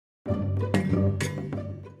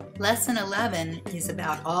Lesson 11 is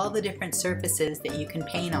about all the different surfaces that you can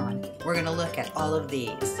paint on. We're going to look at all of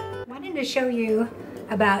these. I wanted to show you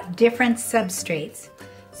about different substrates.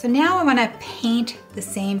 So now I want to paint the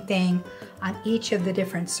same thing on each of the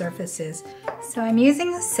different surfaces. So I'm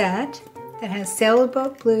using a set that has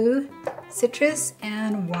sailboat blue, citrus,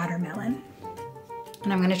 and watermelon.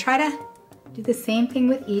 And I'm going to try to do the same thing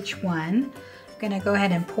with each one. I'm going to go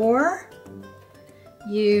ahead and pour,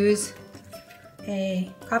 use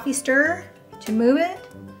a coffee stirrer to move it,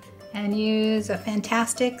 and use a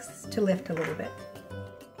Fantastics to lift a little bit.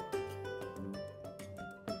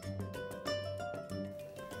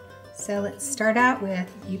 So let's start out with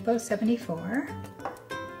Yupo 74.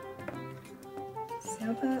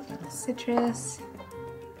 Sailboat, little citrus,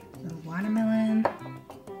 little watermelon.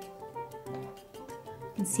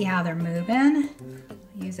 You can see how they're moving.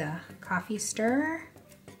 Use a coffee stirrer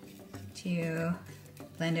to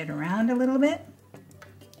blend it around a little bit.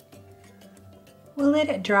 We'll let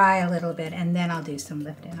it dry a little bit and then I'll do some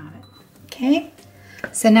lifting on it. Okay,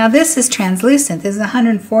 so now this is translucent. This is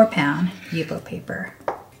 104 pound Yupo paper.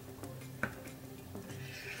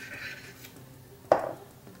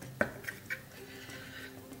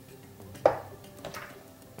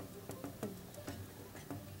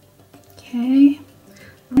 Okay,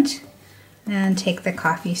 and take the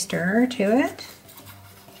coffee stirrer to it.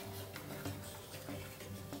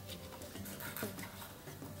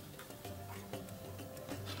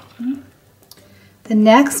 The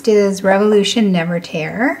next is Revolution Never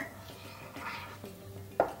Tear.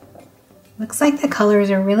 Looks like the colors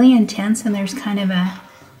are really intense and there's kind of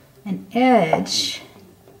an edge.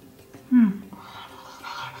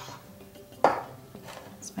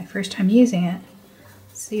 It's my first time using it.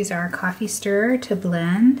 So use our coffee stirrer to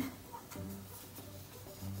blend.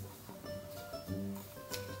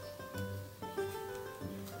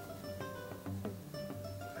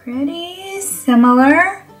 Pretty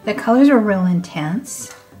similar. The colors are real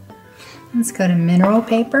intense. Let's go to mineral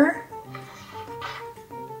paper.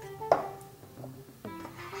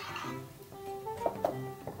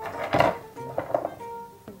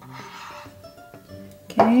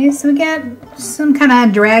 Okay, so we get some kind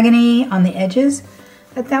of dragony on the edges,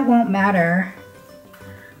 but that won't matter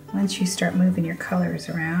once you start moving your colors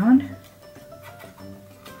around.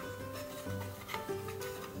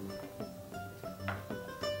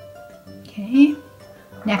 Okay.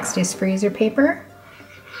 Next is freezer paper.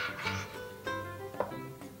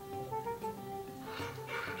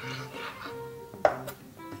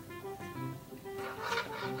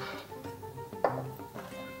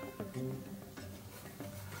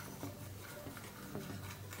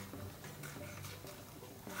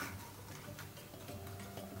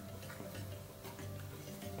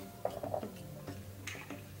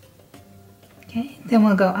 Okay, then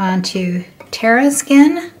we'll go on to Terra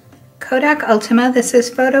Skin. Kodak Ultima, this is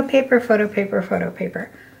photo paper, photo paper, photo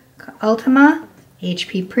paper. Ultima,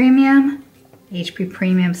 HP Premium, HP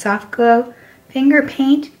Premium Soft Glow, Finger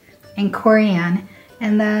Paint, and Corian.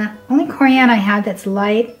 And the only Corian I had that's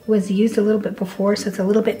light was used a little bit before, so it's a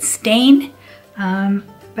little bit stained,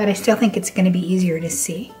 but I still think it's going to be easier to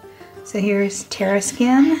see. So here's Terra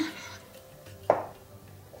Skin.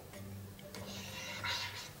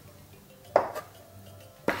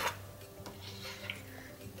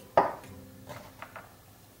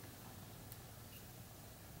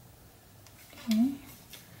 Okay,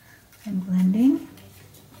 I'm blending.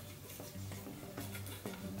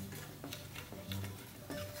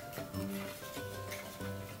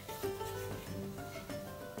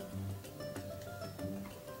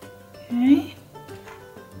 Okay,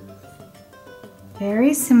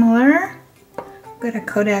 very similar. Go to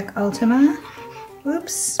Kodak Ultima.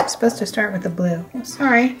 Oops, I'm supposed to start with the blue. Oh,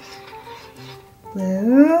 sorry.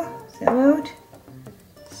 Blue, sailboat,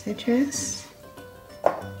 citrus,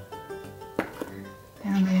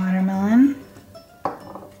 and the watermelon.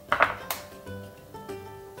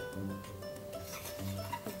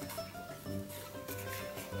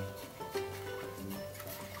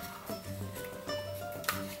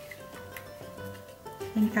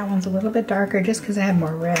 I think that one's a little bit darker just because I have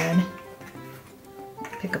more red.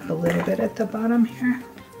 Pick up a little bit at the bottom here.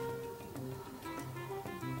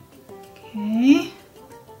 Okay,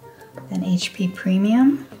 then HP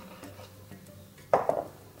Premium.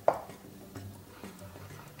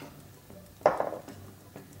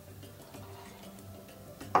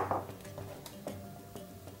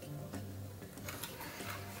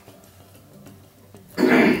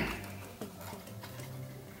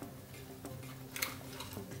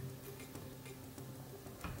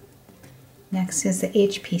 Next is the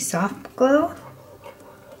HP Soft Glow.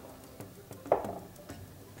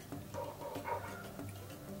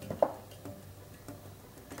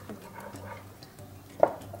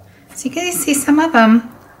 So you can see some of them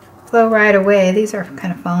flow right away. These are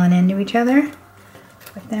kind of falling into each other.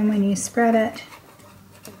 But then when you spread it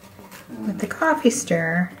with the coffee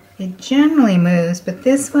stir, it generally moves, but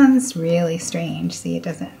this one's really strange. See, it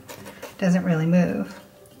doesn't really move.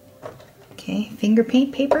 Okay, finger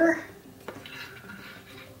paint paper.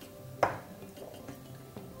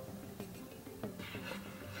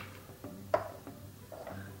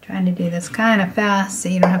 Trying to do this kind of fast so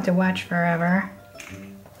you don't have to watch forever.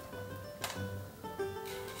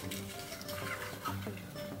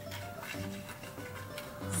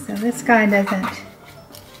 So this guy doesn't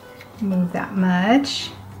move that much.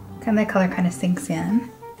 And the color kind of sinks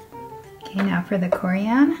in. Okay, now for the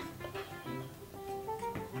corian.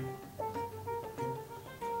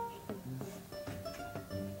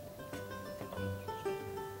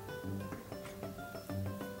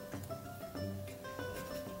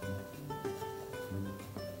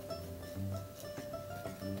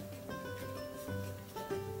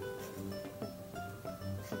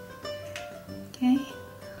 Okay.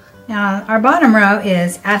 Now our bottom row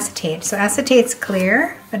is acetate. So acetate's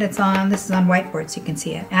clear, but this is on whiteboard so you can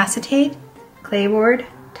see it. Acetate, clayboard,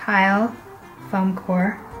 tile, foam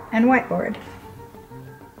core, and whiteboard.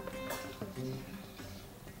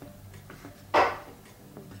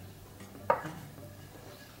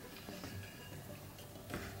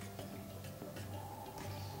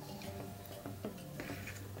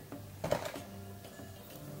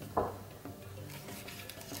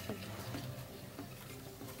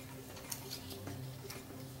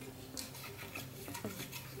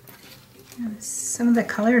 Some of the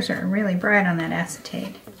colors are really bright on that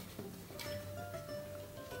acetate.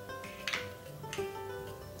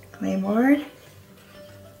 Clayboard.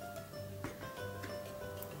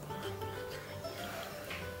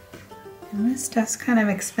 And this stuff's kind of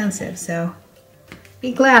expensive, so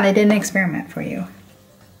be glad I didn't experiment for you.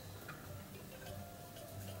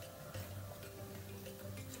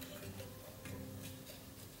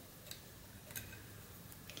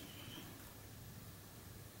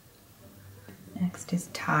 Next is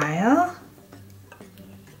tile.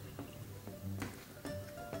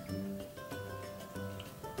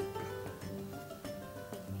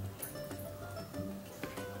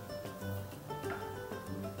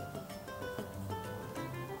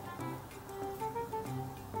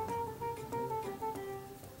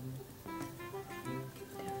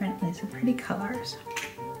 These are pretty colors.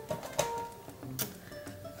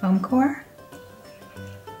 Foam core.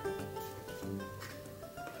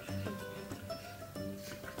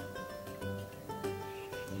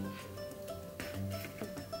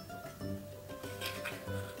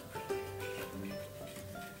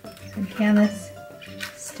 So again, this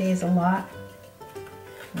stays a lot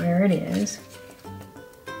where it is.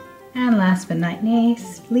 And last but not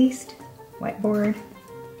least, whiteboard.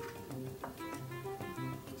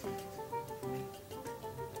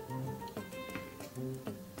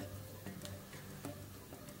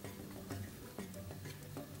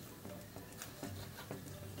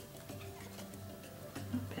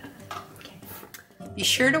 Be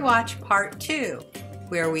sure to watch part 2,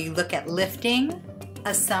 where we look at lifting,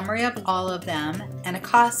 a summary of all of them, and a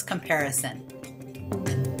cost comparison.